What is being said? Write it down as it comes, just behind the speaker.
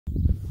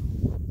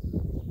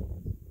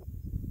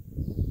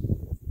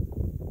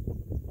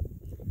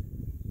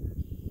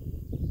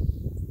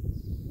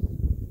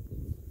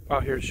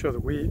Out here to show the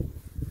wheat.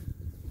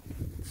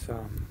 It's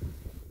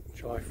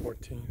July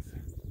 14th.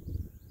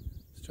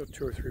 Still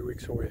 2 or 3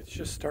 weeks away. It's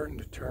just starting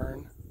to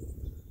turn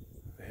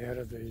the head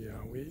of the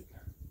wheat.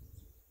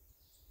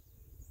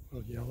 A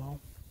little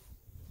yellow.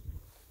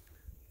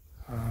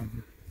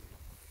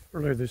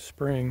 Earlier this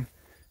spring,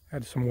 I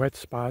had some wet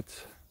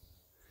spots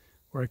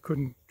where I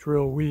couldn't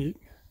drill wheat.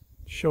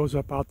 It shows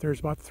up out there.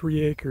 It's about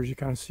 3 acres. You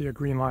kind of see a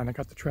green line. I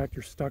got the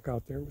tractor stuck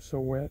out there. It was so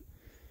wet.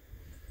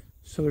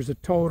 So there's a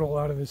total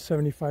out of the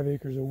 75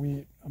 acres of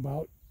wheat,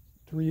 about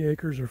 3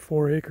 acres or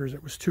 4 acres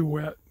that was too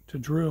wet to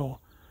drill.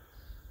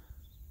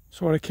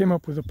 So what I came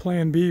up with a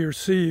plan B or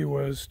C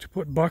was to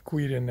put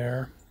buckwheat in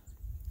there.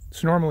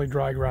 It's normally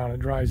dry ground,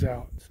 it dries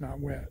out, it's not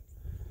wet.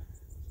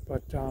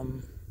 But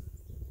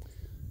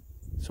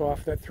so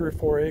off that 3 or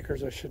 4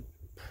 acres I should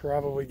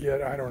probably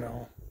get, I don't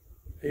know,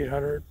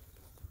 800.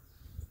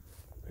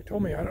 They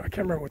told me, I can't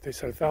remember what they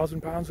said,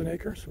 1,000 pounds an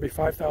acre? So it'd be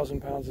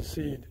 5,000 pounds of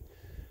seed.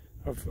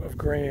 Of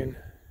grain,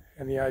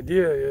 and the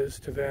idea is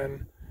to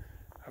then,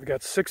 I've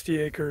got 60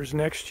 acres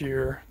next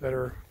year that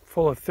are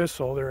full of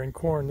thistle. They're in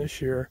corn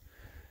this year,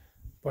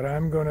 but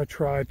I'm going to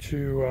try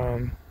to,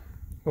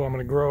 well, I'm going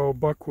to grow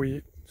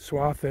buckwheat,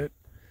 swath it,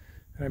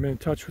 and I've been in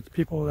touch with the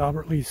people at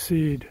Albert Lee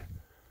Seed,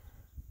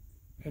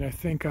 and I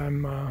think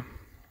they're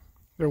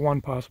one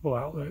possible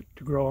outlet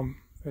to grow them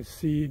as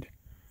seed,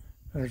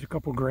 and there's a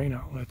couple grain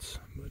outlets,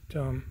 but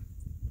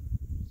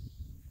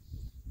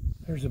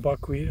there's the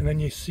buckwheat, and then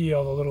you see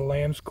all the little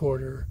lamb's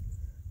quarter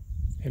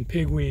and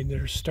pigweed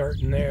that are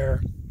starting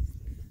there.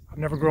 I've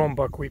never grown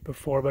buckwheat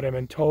before, but I've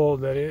been told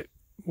that it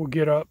will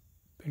get up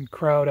and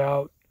crowd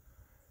out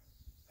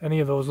any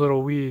of those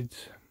little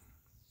weeds.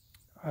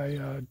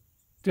 I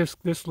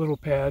disked this little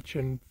patch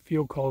and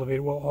field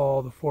cultivated, well,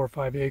 all the 4 or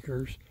 5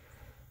 acres,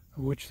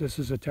 of which this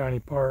is a tiny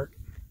part,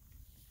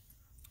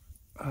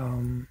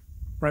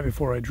 right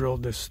before I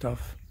drilled this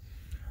stuff.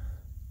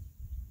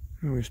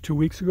 It was 2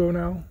 weeks ago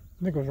now.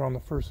 I think it was around the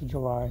 1st of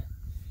July.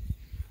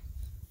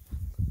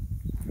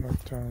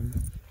 But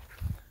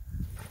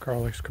Carl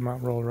likes to come out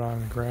and roll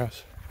around in the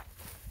grass.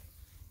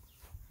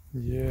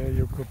 Yeah,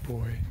 you're a good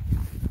boy.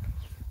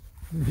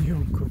 You're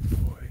a good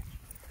boy.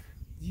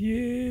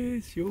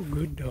 Yes, you're a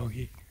good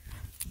doggy.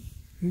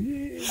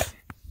 Yes.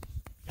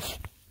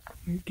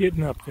 You're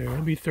getting up there.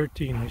 He'll be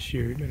 13 this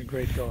year. You've been a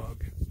great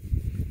dog.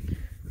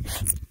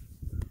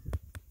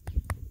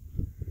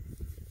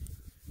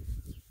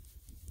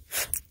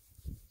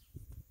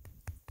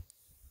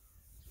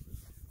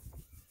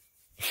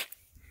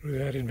 Look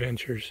at that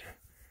adventures.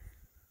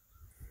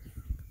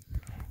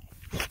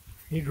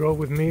 He drove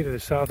with me to the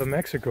south of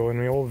Mexico in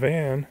the old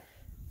van.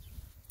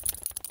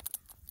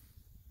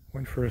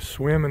 Went for a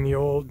swim in the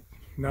old,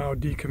 now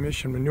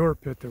decommissioned manure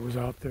pit that was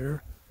out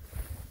there.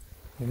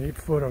 An 8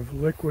 foot of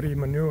liquidy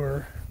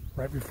manure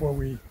right before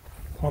we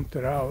pumped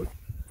it out.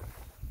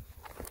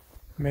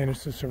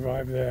 Managed to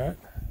survive that.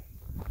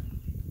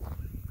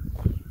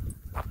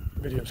 The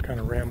video's kind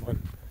of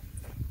rambling.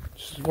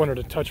 Just wanted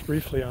to touch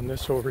briefly on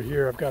this over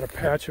here. I've got a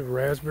patch of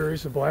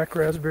raspberries, the black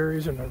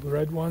raspberries and the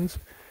red ones.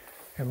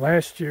 And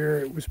last year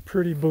it was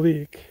pretty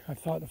bleak. I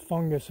thought the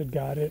fungus had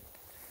got it.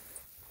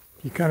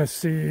 You kind of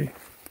see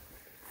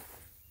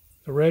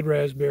the red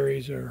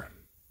raspberries are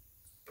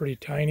pretty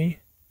tiny.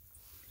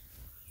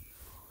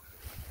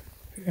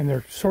 And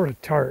they're sort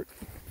of tart.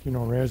 You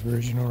know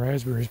raspberries, you know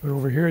raspberries. But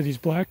over here, these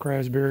black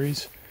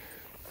raspberries,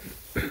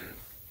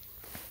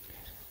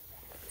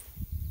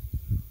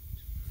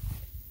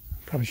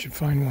 probably should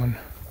find one.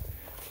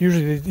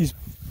 Usually these,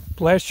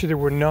 last year there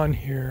were none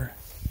here.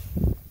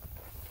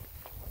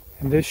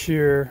 And this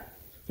year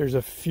there's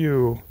a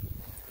few.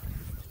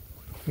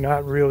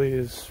 Not really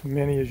as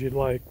many as you'd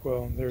like.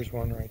 Well, there's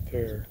one right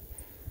there.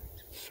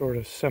 Sort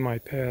of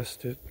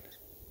semi-past it.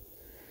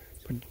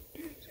 But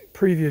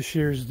previous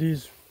years,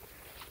 this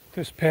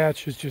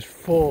patch is just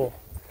full.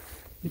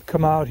 You'd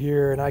come out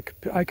here and I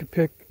could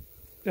pick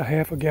a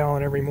half a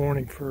gallon every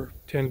morning for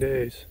 10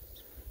 days.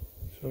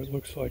 So it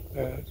looks like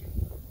that.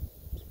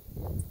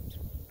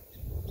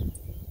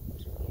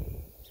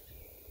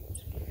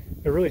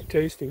 They're really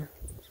tasty.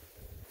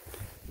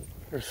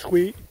 They're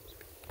sweet.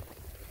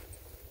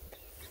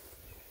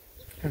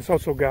 And it's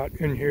also got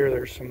in here,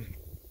 there's some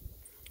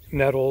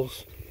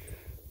nettles.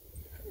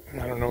 And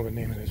I don't know the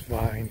name of this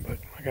vine, but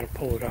I gotta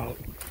pull it out.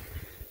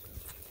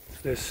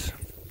 This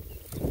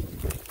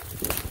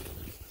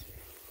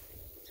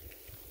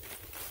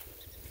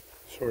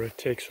sort of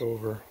takes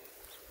over.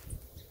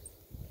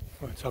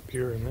 Oh, it's up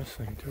here in this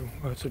thing too.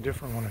 Well, it's a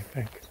different one, I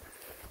think.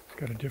 It's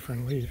got a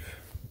different leaf.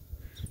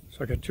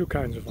 So I got 2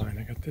 kinds of vine.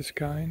 I got this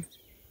kind,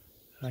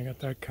 and I got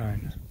that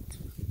kind.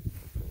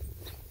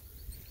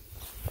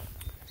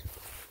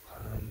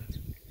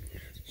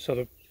 So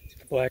the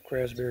black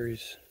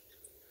raspberries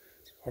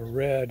are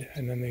red,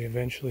 and then they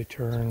eventually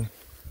turn,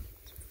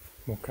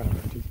 well, kind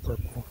of a deep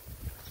purple.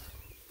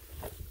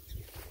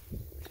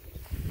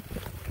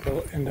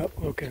 They'll end up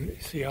looking, you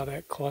see how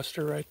that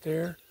cluster right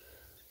there?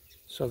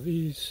 So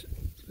this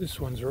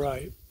one's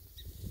ripe.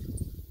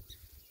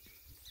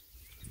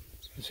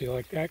 You see,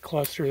 like that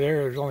cluster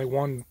there, there's only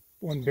one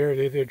one berry,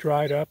 they either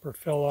dried up or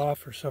fell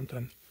off or something.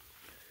 And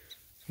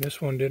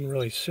this one didn't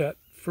really set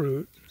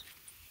fruit.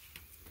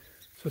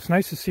 So it's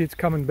nice to see it's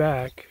coming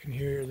back. And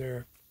here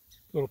they're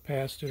a little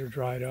past it or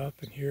dried up.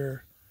 And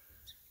here,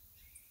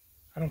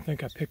 I don't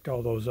think I picked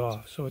all those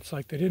off. So it's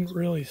like they didn't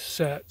really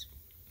set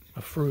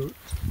a fruit.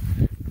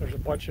 There's a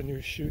bunch of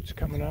new shoots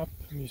coming up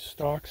in these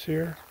stalks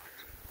here.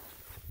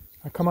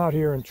 I come out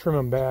here and trim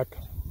them back,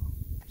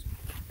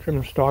 trim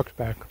the stalks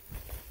back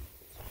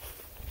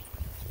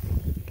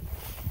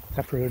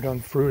after they're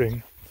done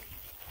fruiting.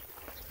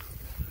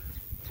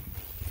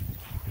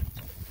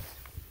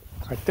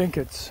 I think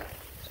it's,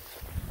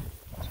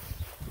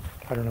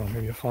 I don't know,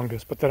 maybe a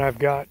fungus, but then I've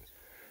got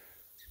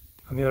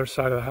on the other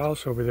side of the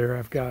house over there,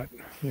 I've got,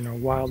 you know,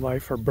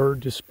 wildlife or bird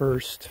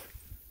dispersed,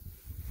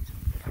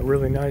 a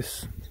really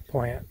nice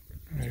plant.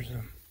 There's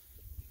a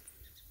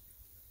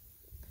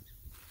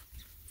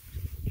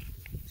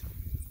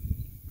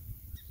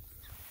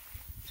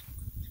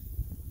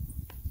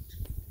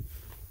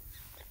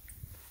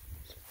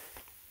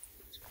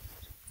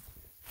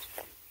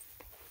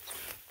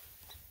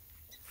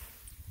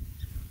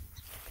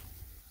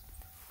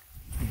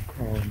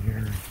crawl in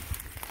here,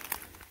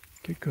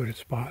 get good at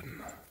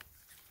spotting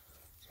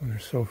when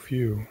there's so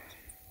few.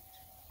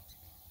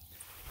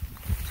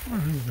 Oh,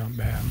 this is not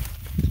bad.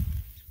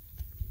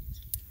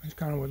 That's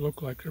kind of what it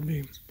looked like. There'd be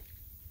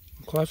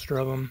a cluster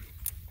of them.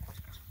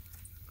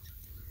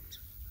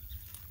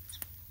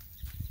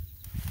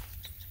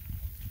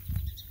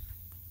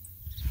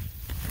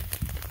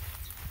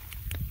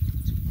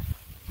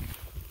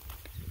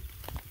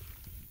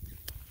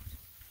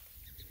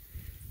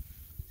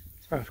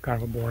 That's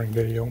kind of a boring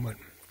video, but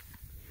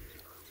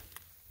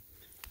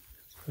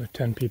for the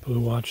 10 people who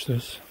watch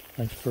this,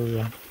 thanks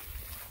for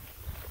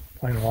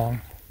playing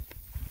along.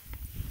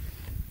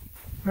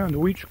 Well, the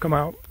wheat should come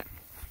off,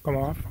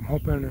 I'm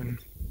hoping in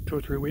 2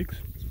 or 3 weeks.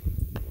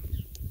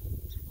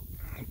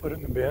 I'll put it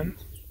in the bin.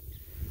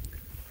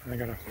 And I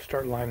gotta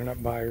start lining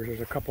up buyers.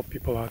 There's a couple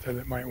people out there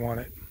that might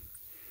want it.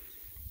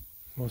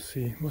 We'll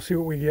see. We'll see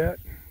what we get,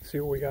 see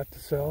what we got to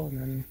sell, and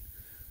then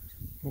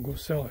we'll go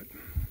sell it.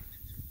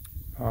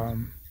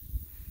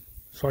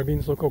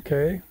 Soybeans look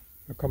okay.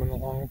 They're coming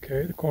along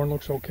okay. The corn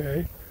looks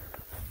okay.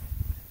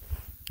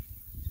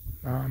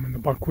 And the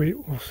buckwheat,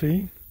 we'll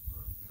see.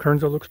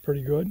 Kernza looks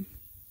pretty good.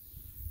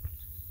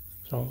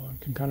 So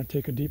I can kind of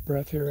take a deep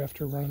breath here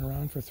after running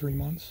around for 3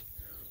 months.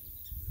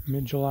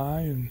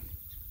 Mid-July, and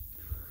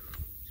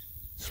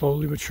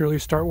slowly but surely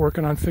start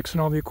working on fixing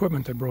all the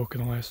equipment that broke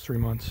in the last 3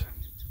 months.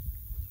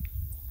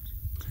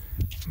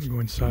 Let me go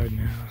inside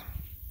now,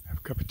 have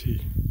a cup of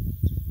tea.